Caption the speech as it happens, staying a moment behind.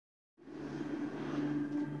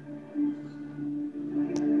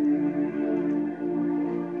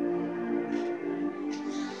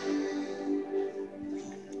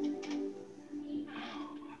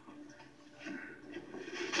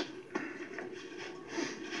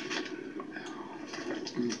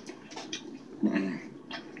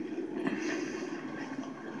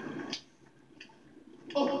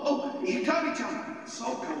Oh, you got each other. So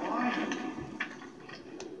kawaii.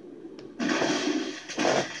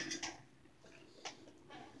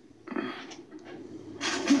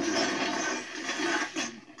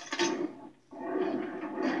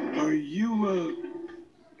 Are you,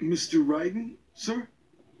 Mr. Raiden, sir?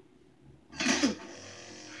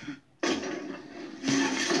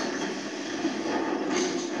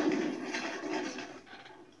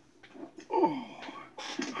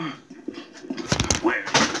 Where?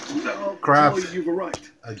 No, crap. You've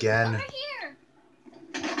arrived. Again. Over here.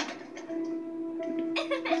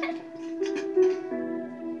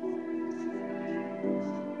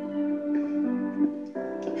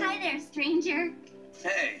 Hi there, stranger.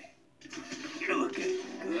 Hey, you're looking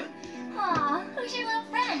good. Aw, who's your little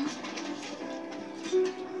friend?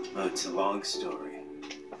 Oh, it's a long story.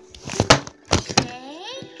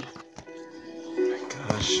 Hey?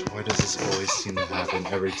 Gosh, why does this always seem to happen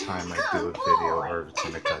every time I do a video or it's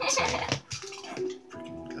in a cutscene?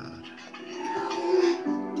 Freaking god.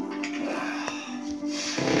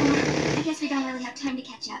 I guess we don't really have time to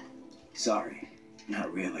catch up. Sorry,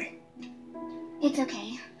 not really. It's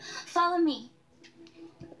okay. Follow me.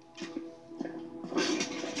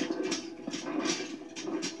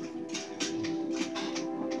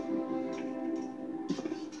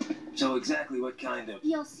 So exactly what kind of...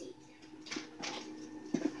 You'll see.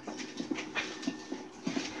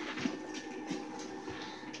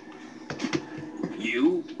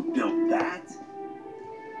 You built that?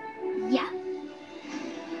 Yeah.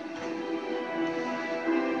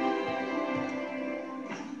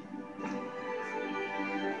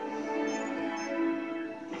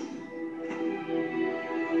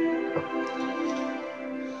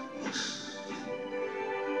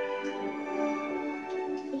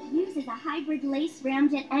 It uses a hybrid lace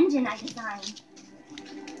ramjet engine I designed.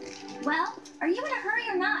 Well, are you in a hurry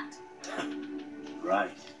or not?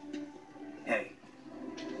 Right. Hey,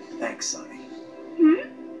 thanks, Sonny. Hmm?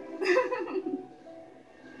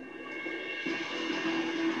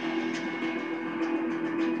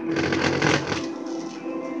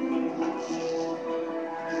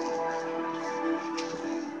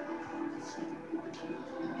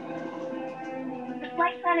 The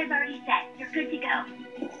flight plan is already set. You're good to go.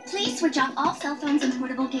 Please switch off all cell phones and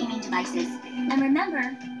portable gaming devices. And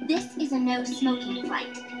remember, this is a no-smoking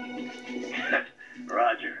flight.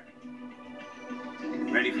 Roger.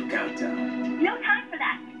 Ready for countdown. No time for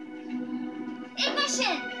that.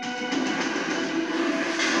 Ignition!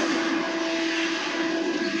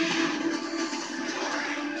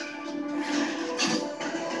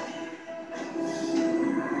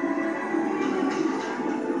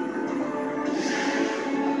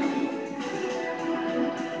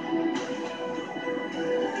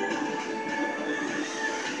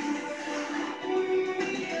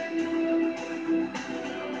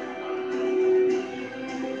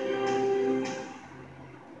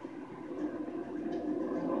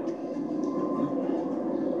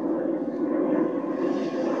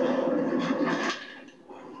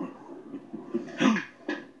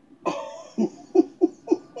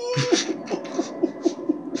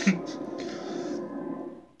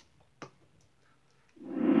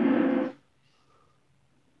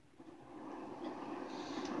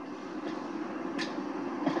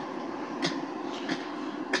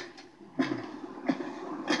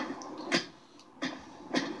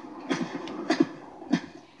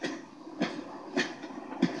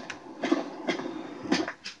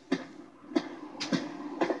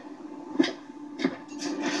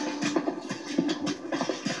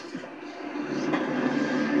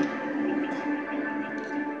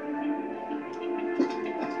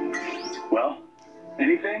 Well,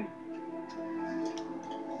 anything?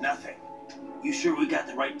 Nothing. You sure we got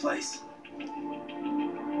the right place?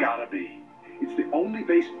 Gotta be. It's the only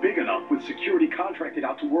base big enough with security contracted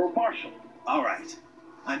out to World Marshal. All right.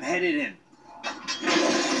 I'm headed in.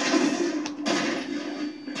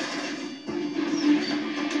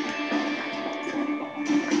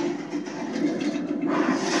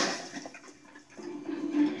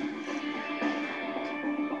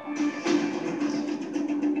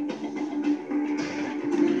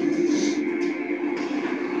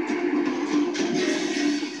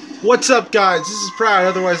 What's up, guys? This is P.R.A.D,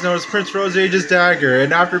 otherwise known as Prince Rosage's Dagger,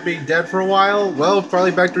 and after being dead for a while, well,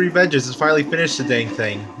 probably back to Revengeance has finally finished the dang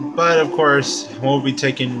thing. But, of course, won't be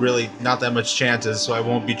taking really not that much chances, so I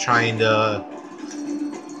won't be trying to...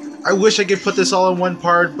 I wish I could put this all in one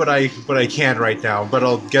part, but I can't right now, but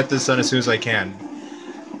I'll get this done as soon as I can.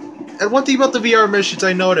 And one thing about the VR missions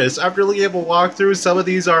I noticed, after looking at a walkthrough, some of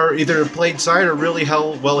these are either in plain sight or really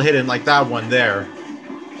well hidden, like that one there.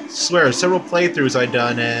 I swear, several playthroughs I've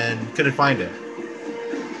done and couldn't find it.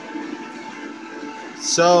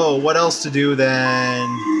 So, what else to do than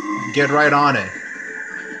get right on it?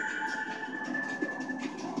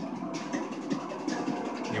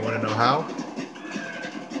 You want to know how?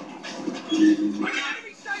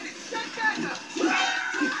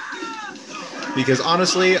 Because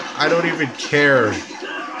honestly, I don't even care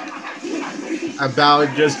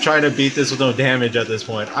about just trying to beat this with no damage at this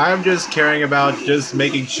point. I'm just caring about just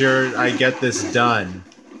making sure I get this done.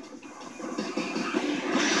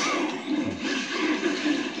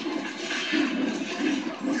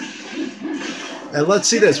 And let's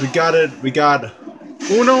see this. We got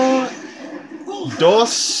uno,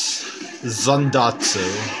 dos,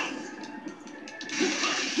 zandatsu.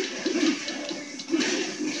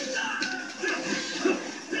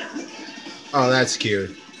 Oh, that's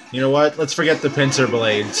cute. You know what? Let's forget the pincer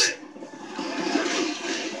blades.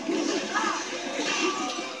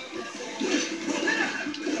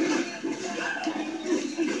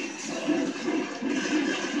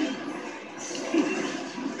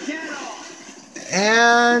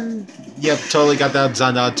 And yep, totally got that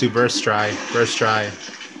Zandatsu first try. First try.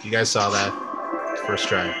 You guys saw that. First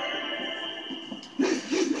try.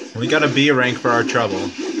 We got a B rank for our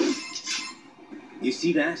trouble. You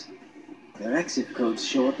see that? Their exit codes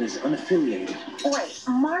show up as unaffiliated. Wait,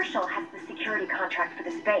 Marshall has the security contract for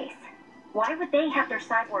this base. Why would they have their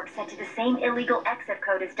cyborg set to the same illegal exit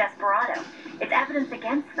code as Desperado? It's evidence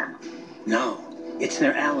against them. No, it's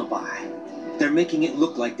their alibi. They're making it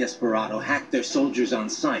look like Desperado hacked their soldiers on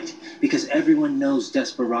sight because everyone knows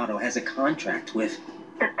Desperado has a contract with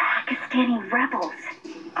the Pakistani rebels.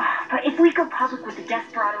 But if we go public with the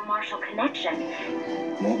Desperado-Marshall connection...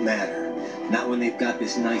 Won't matter. Not when they've got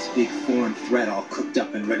this nice big foreign threat all cooked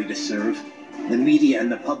up and ready to serve. The media and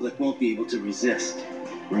the public won't be able to resist.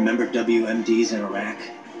 Remember WMDs in Iraq?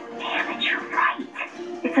 Damn it, you're right.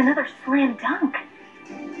 It's another slam dunk.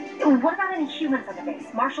 What about any humans on the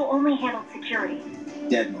base? Marshall only handled security.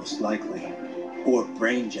 Dead, most likely. Or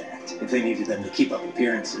brain-jacked, if they needed them to keep up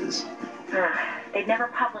appearances. They'd never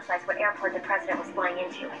publicized what airport the president was flying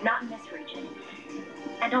into, not in this region.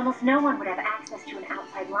 And almost no one would have access to an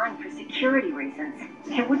outside line for security reasons.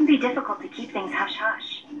 It wouldn't be difficult to keep things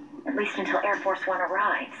hush-hush, at least until Air Force One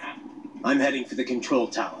arrives. I'm heading for the control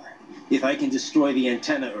tower. If I can destroy the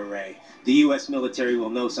antenna array, the U.S. military will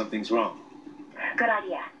know something's wrong. Good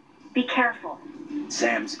idea. Be careful.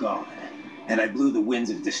 Sam's gone, and I blew the winds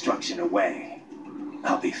of destruction away.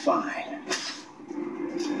 I'll be fine.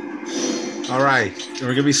 Alright, we're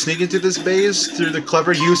gonna be sneaking to this base through the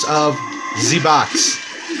clever use of Z-Box.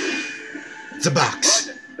 Z-Box.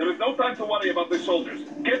 There is no time to worry about the soldiers.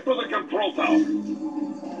 Get to the control tower.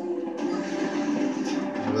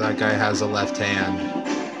 Oh, that guy has a left hand.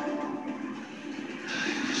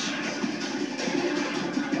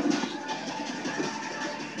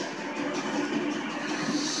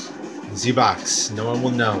 Z-Box. No one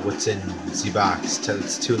will know what's in Z-Box till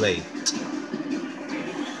it's too late.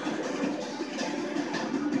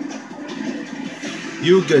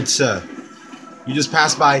 You, good sir. You just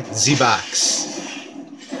passed by Z-Box.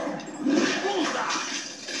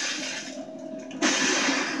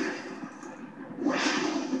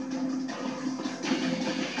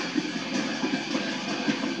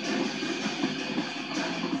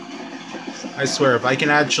 I swear, if I can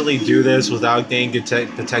actually do this without getting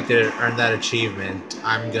detected and earn that achievement,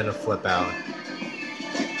 I'm gonna flip out.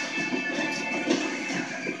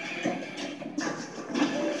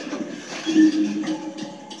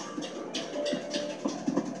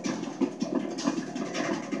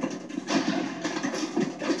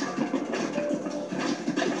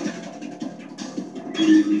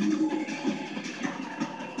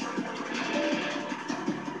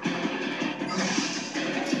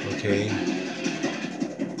 Okay.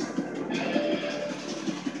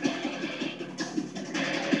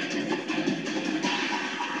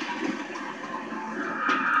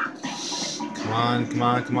 Come on, come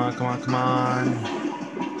on, come on, come on, come on.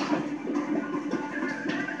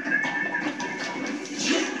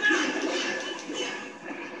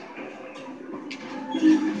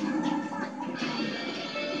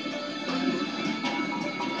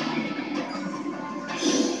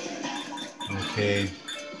 Okay.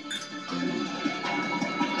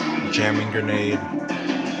 Jamming grenade.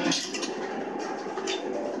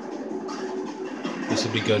 This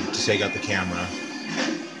would be good to take out the camera.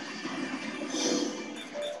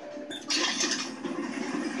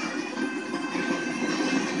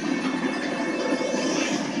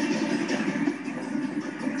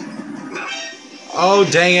 Oh,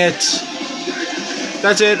 dang it.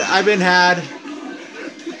 That's it. I've been had.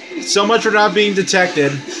 So much for not being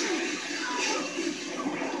detected.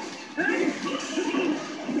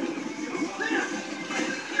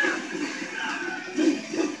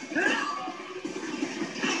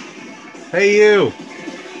 Hey, you.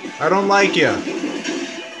 I don't like you.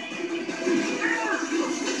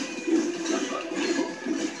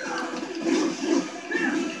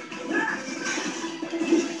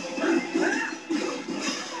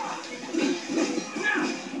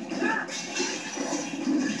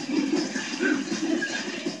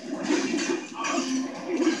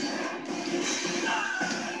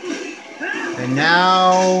 And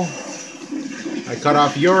now I cut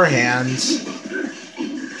off your hands.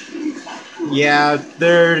 Yeah,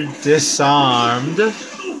 they're disarmed.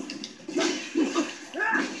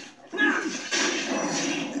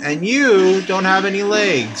 And you don't have any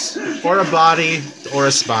legs, or a body, or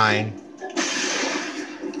a spine.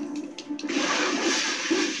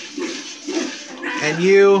 And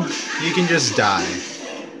you can just die.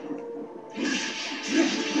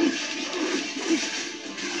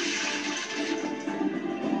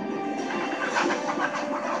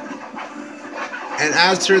 And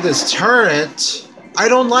as for this turret, I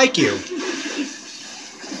don't like you.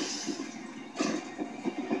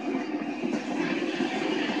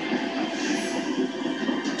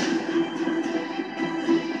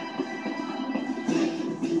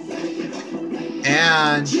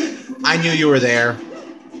 And I knew you were there.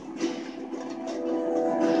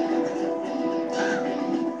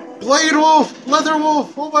 Blade Wolf! Leather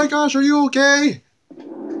Wolf! Oh my gosh, are you okay?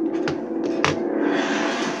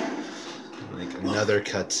 Like another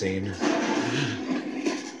cutscene.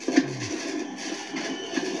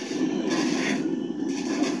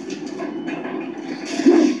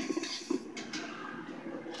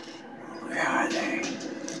 Where are they?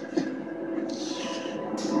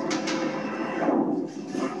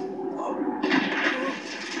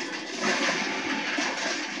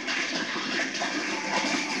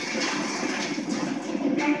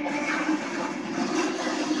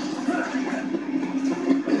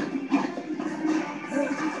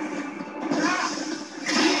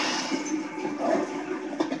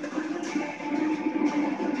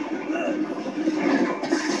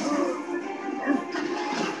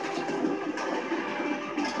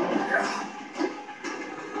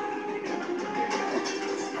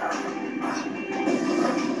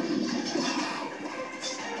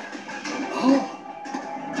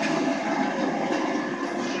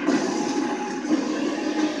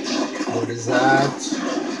 What is that?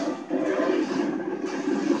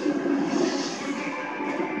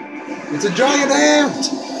 It's a giant ant!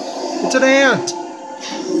 It's an ant!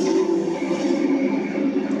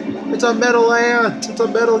 It's a metal ant! It's a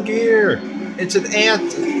Metal Gear! It's an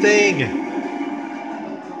ant thing!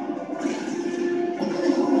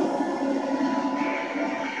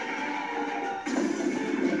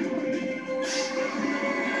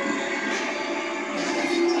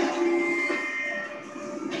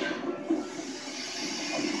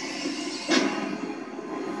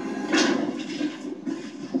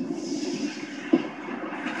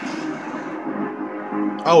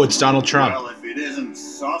 Oh, it's Donald Trump. Well, if it isn't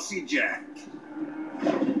Saucy Jack.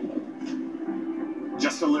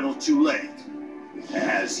 Just a little too late,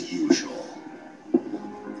 as usual.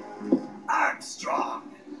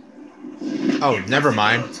 Armstrong. Oh, never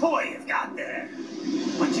mind. Little toy you've got there.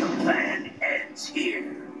 But your plan ends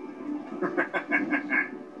here.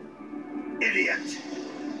 Idiot.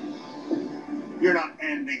 You're not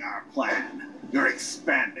ending our plan. You're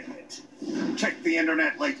expanding it. Check the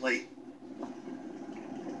internet lately.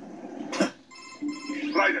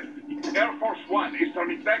 Ryder, Air Force One is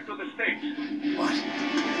turning back to the States. What?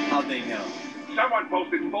 How'd they know? Someone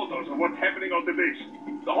posted photos of what's happening on the base.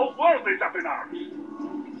 The whole world is up in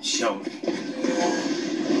arms. Show me.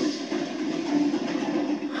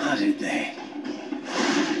 How did they?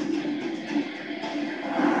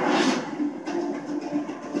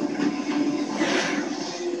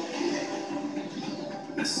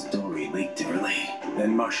 The story leaked early.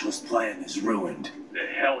 Then Marshall's plan is ruined. The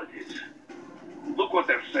hell it is. Look what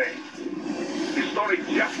they're saying. The story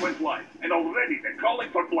just went live, and already they're calling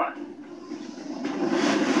for blood.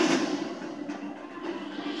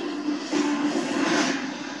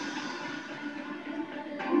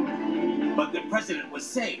 But the president was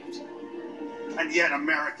saved. And yet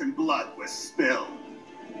American blood was spilled.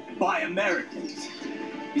 By Americans.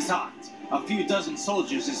 Besides, a few dozen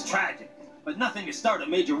soldiers is tragic, but nothing to start a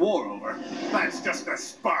major war over. That's just a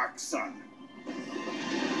spark, son.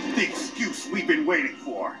 The excuse we've been waiting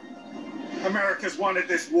for. America's wanted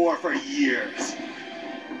this war for years.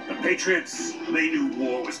 The Patriots, they knew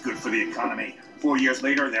war was good for the economy. 4 years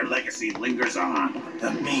later, their legacy lingers on.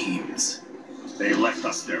 The memes. They left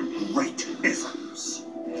us their great isms.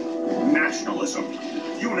 Nationalism,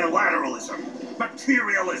 unilateralism,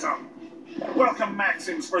 materialism. Welcome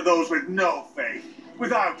maxims for those with no faith,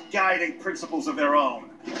 without guiding principles of their own.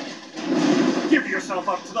 Give yourself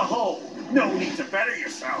up to the whole. No need to better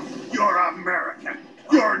yourself. You're American.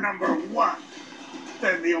 You're number one.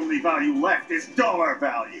 Then the only value left is dollar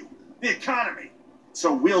value. The economy.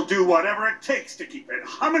 So we'll do whatever it takes to keep it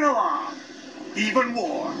humming along. Even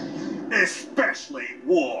war. Especially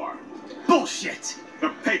war. Bullshit! The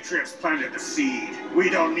Patriots planted the seed. We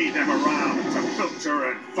don't need them around to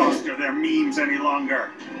filter and foster their memes any longer.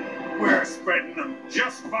 We're spreading them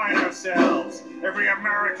just fine ourselves. Every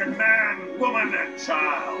American man, woman, and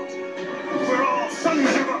child. We're all sons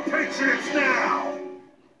of the Patriots now.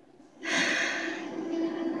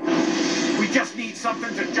 We just need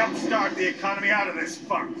something to jumpstart the economy out of this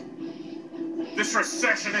funk. This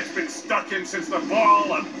recession it's been stuck in since the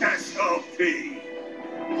fall of SOP.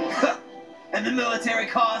 And the military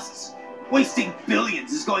costs? Wasting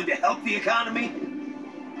billions is going to help the economy?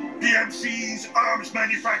 DMCs, arms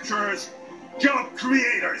manufacturers, job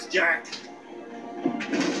creators, Jack.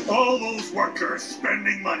 All those workers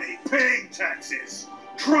spending money, paying taxes.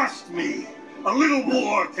 Trust me, a little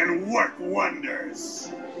war can work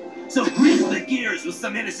wonders. So grease the gears with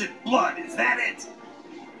some innocent blood, is that it?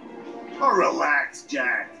 Oh, relax,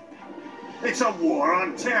 Jack. It's a war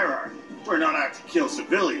on terror. We're not out to kill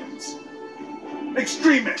civilians.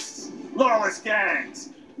 Extremists, lawless gangs,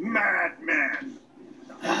 madmen.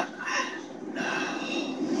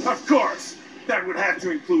 Of course, that would have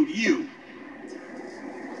to include you.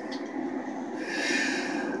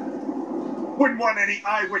 Wouldn't want any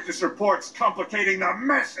eyewitness reports complicating the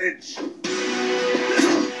message.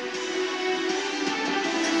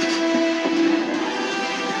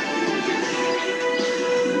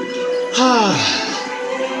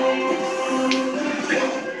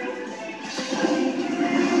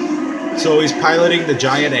 So he's piloting the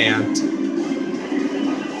giant ant.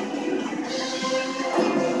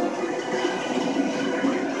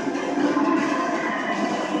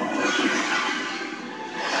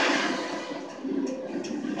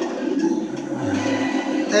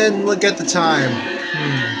 And look at the time.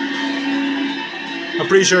 I'm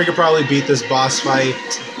pretty sure I could probably beat this boss fight,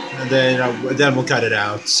 and then we'll cut it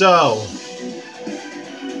out. So,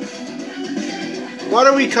 why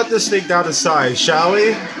don't we cut this thing down to size, shall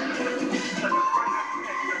we?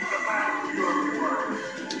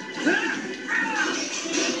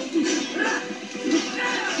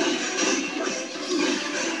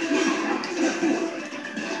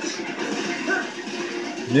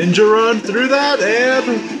 Ninja run through that,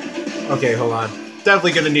 and... Okay, hold on.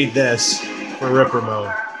 Definitely gonna need this for Ripper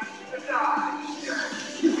mode.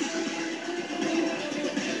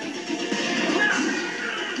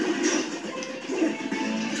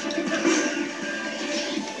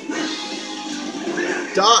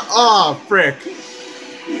 Oh, frick.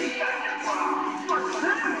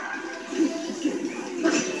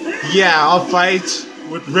 Yeah, I'll fight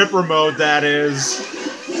with Ripper mode, that is.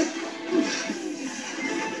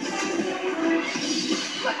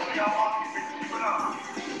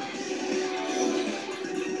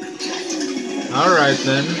 Alright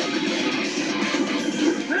then.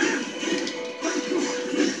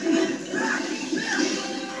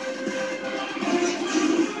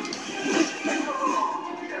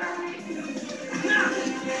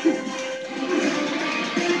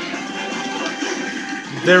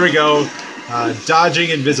 There we go. Dodging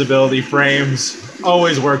invisibility frames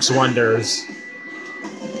always works wonders.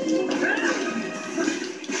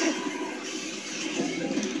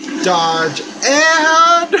 Dodge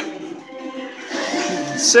and...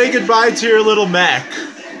 say goodbye to your little mech.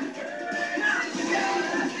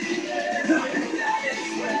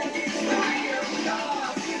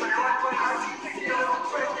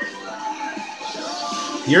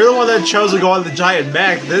 You're the one that chose to go on the giant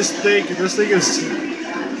mech. This thing is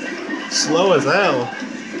slow as hell.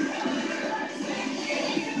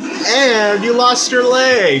 And you lost your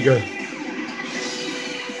leg.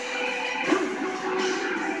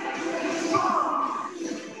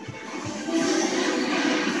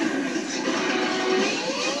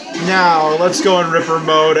 Now, let's go in Ripper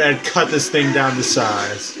mode and cut this thing down to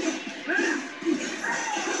size.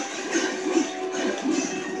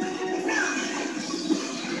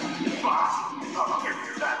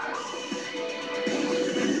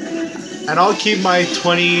 And I'll keep my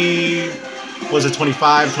 20... was it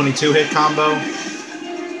 25, 22 hit combo?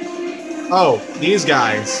 Oh, these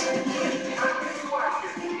guys.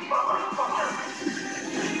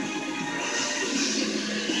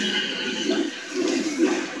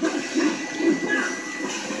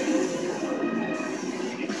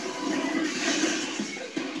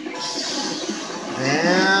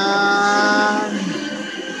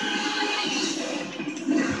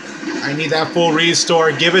 need that full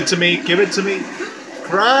restore. Give it to me. Give it to me.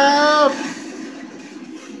 Crap!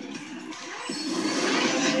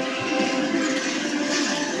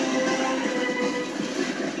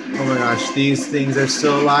 Oh my gosh, these things are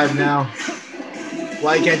still alive now.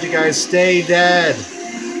 Why can't you guys stay dead?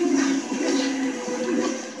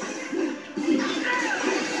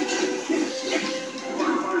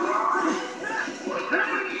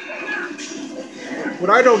 What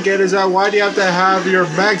I don't get is that why do you have to have your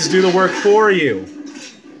mechs do the work for you?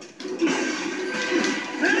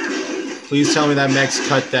 Please tell me that mech's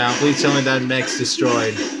cut down. Please tell me that mech's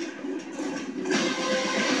destroyed.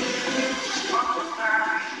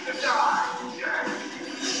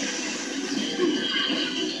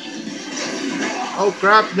 Oh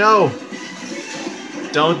crap, no!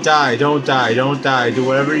 Don't die, don't die, don't die. Do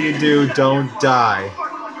whatever you do, don't die.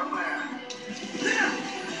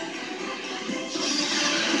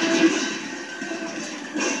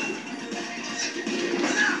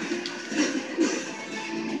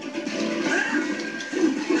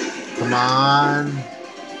 Come on.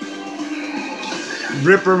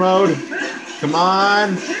 Ripper mode. Come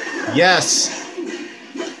on. Yes.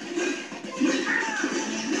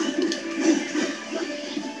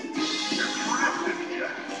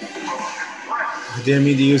 I didn't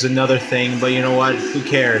mean to use another thing, but you know what? Who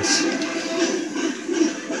cares?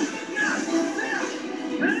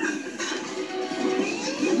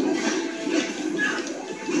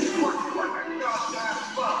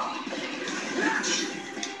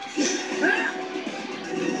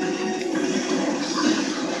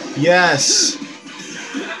 Yes.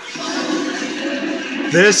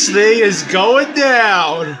 This thing is going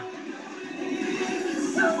down.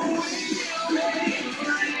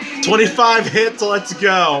 25 hits, let's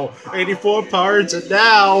go. 84 parts, and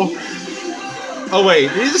now... Oh wait,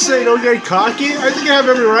 did you just say don't get cocky? I think I have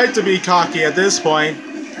every right to be cocky at this point.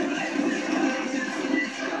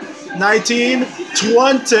 19,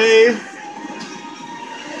 20...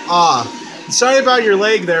 Ah, sorry about your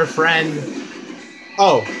leg there, friend.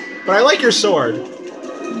 Oh, but I like your sword.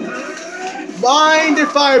 Mind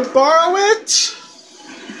if I borrow it?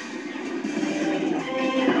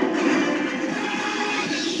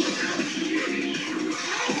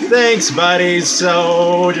 Thanks, buddy.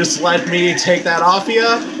 So, just let me take that off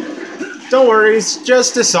ya? Don't worry, it's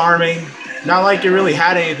just disarming. Not like you really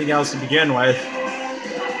had anything else to begin with.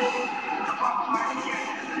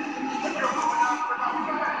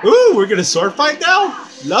 Ooh, we're gonna sword fight now?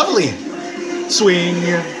 Lovely. Swing.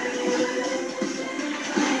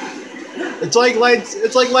 It's like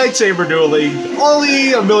lightsaber dueling,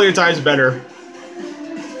 only a million times better.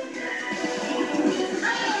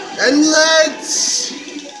 And let's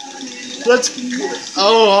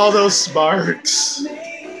oh, all those sparks.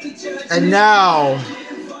 And now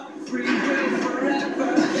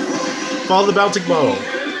follow the bouncing bow.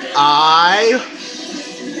 I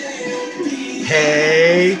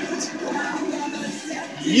hate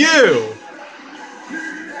you.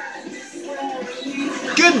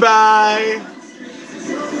 Goodbye.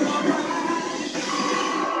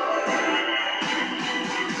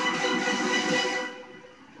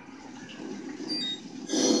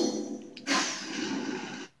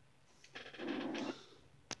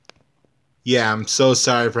 Yeah, I'm so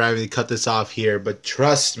sorry for having to cut this off here, but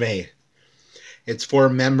trust me, it's for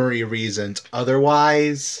memory reasons.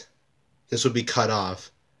 Otherwise, this would be cut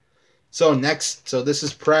off. So this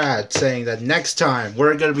is P.R.A.D saying that next time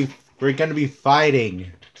we're gonna be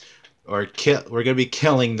fighting, or we're gonna be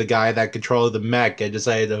killing the guy that controlled the mech and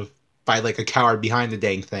decided to fight like a coward behind the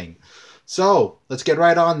dang thing. So let's get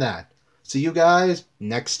right on that. See you guys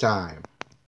next time.